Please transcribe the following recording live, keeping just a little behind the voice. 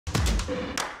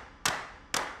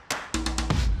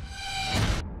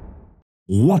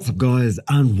What's up guys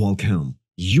and welcome.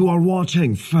 You are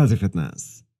watching Fazi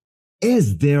Fitness.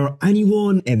 Is there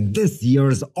anyone in this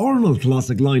year's Arnold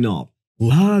Classic lineup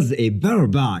who has a better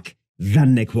back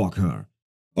than Nick Walker?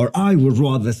 Or I would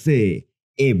rather say,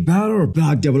 a better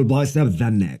back double bicep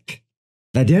than Nick.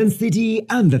 The density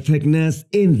and the thickness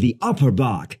in the upper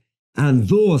back and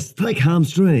those thick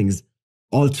hamstrings,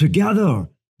 altogether,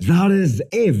 that is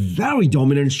a very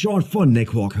dominant shot for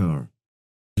Nick Walker.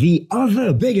 The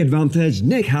other big advantage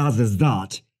Nick has is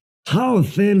that how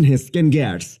thin his skin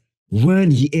gets when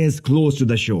he is close to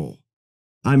the show.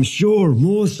 I'm sure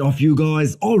most of you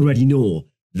guys already know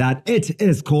that it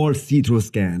is called see-through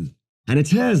skin, and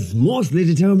it is mostly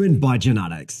determined by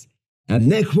genetics. And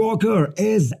Nick Walker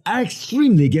is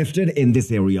extremely gifted in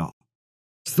this area.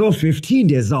 So 15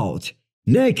 days out,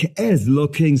 Nick is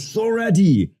looking so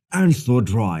ready and so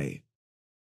dry.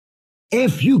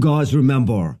 If you guys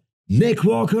remember, Nick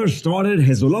Walker started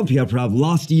his Olympia prep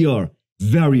last year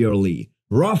very early,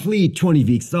 roughly 20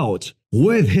 weeks out,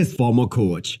 with his former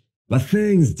coach. But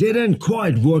things didn't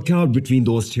quite work out between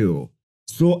those two.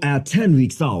 So at 10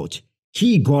 weeks out,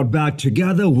 he got back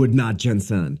together with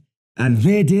Jansen. And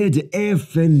they did a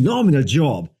phenomenal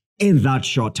job in that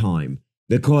short time,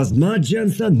 because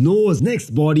Jansen knows Nick's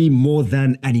body more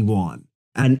than anyone.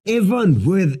 And even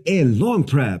with a long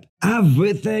prep,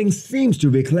 everything seems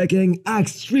to be clicking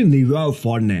extremely well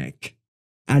for Nick.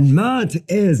 And Matt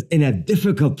is in a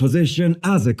difficult position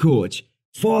as a coach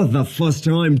for the first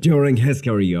time during his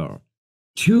career.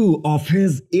 Two of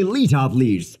his elite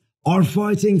athletes are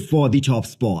fighting for the top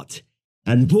spot,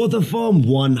 and both of them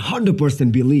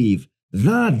 100% believe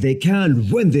that they can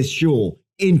win this show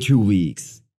in 2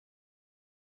 weeks.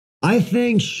 I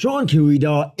think Shaun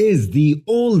Clarida is the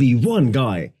only one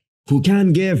guy who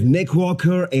can give Nick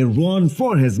Walker a run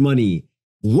for his money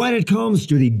when it comes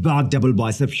to the back double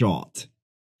bicep shot.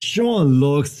 Shaun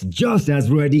looks just as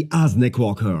ready as Nick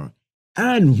Walker,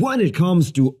 and when it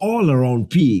comes to all-around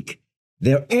peak,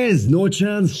 there is no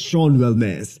chance Shaun will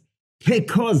miss,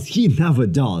 because he never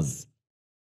does.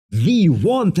 The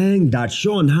one thing that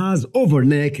Shaun has over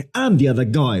Nick and the other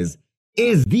guys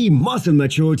is the muscle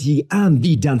maturity and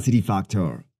the density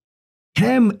factor.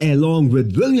 Him along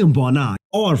with William Bonac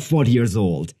are 40 years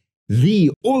old, the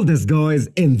oldest guys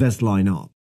in this lineup.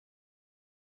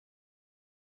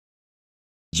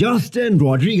 Justin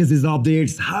Rodriguez's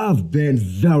updates have been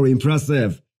very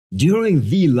impressive during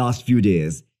the last few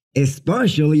days,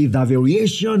 especially the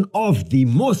variation of the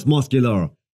most muscular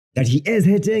that he is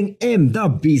hitting in the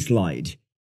B-slide.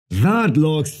 That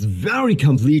looks very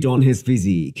complete on his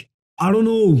physique. I don't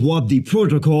know what the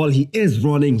protocol he is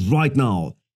running right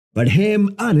now, but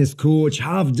him and his coach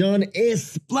have done a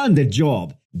splendid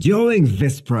job during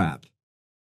this prep.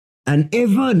 And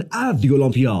even at the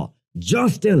Olympia,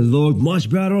 Justin looked much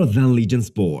better than Legion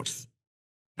Sports.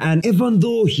 And even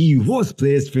though he was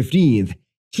placed 15th,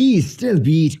 he still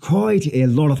beat quite a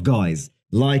lot of guys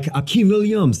like Akim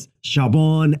Williams,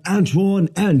 Shaun, Antoine,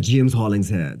 and James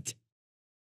Hollingshead.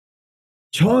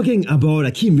 Talking about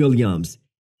Akim Williams,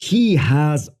 he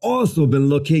has also been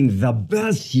looking the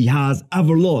best he has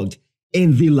ever looked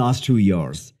in the last 2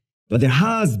 years. But there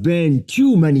has been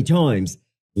too many times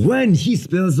when he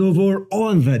spills over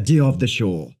on the day of the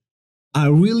show. I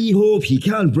really hope he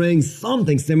can bring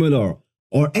something similar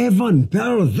or even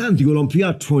better than the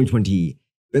Olympia 2020,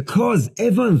 because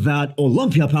even that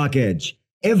Olympia package,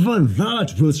 even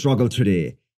that will struggle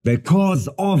today because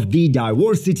of the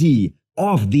diversity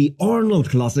of the Arnold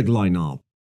Classic lineup.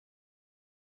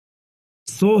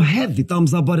 So hit the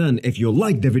thumbs up button if you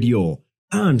like the video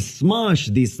and smash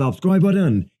the subscribe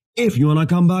button if you wanna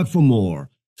come back for more.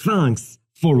 Thanks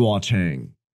for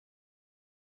watching.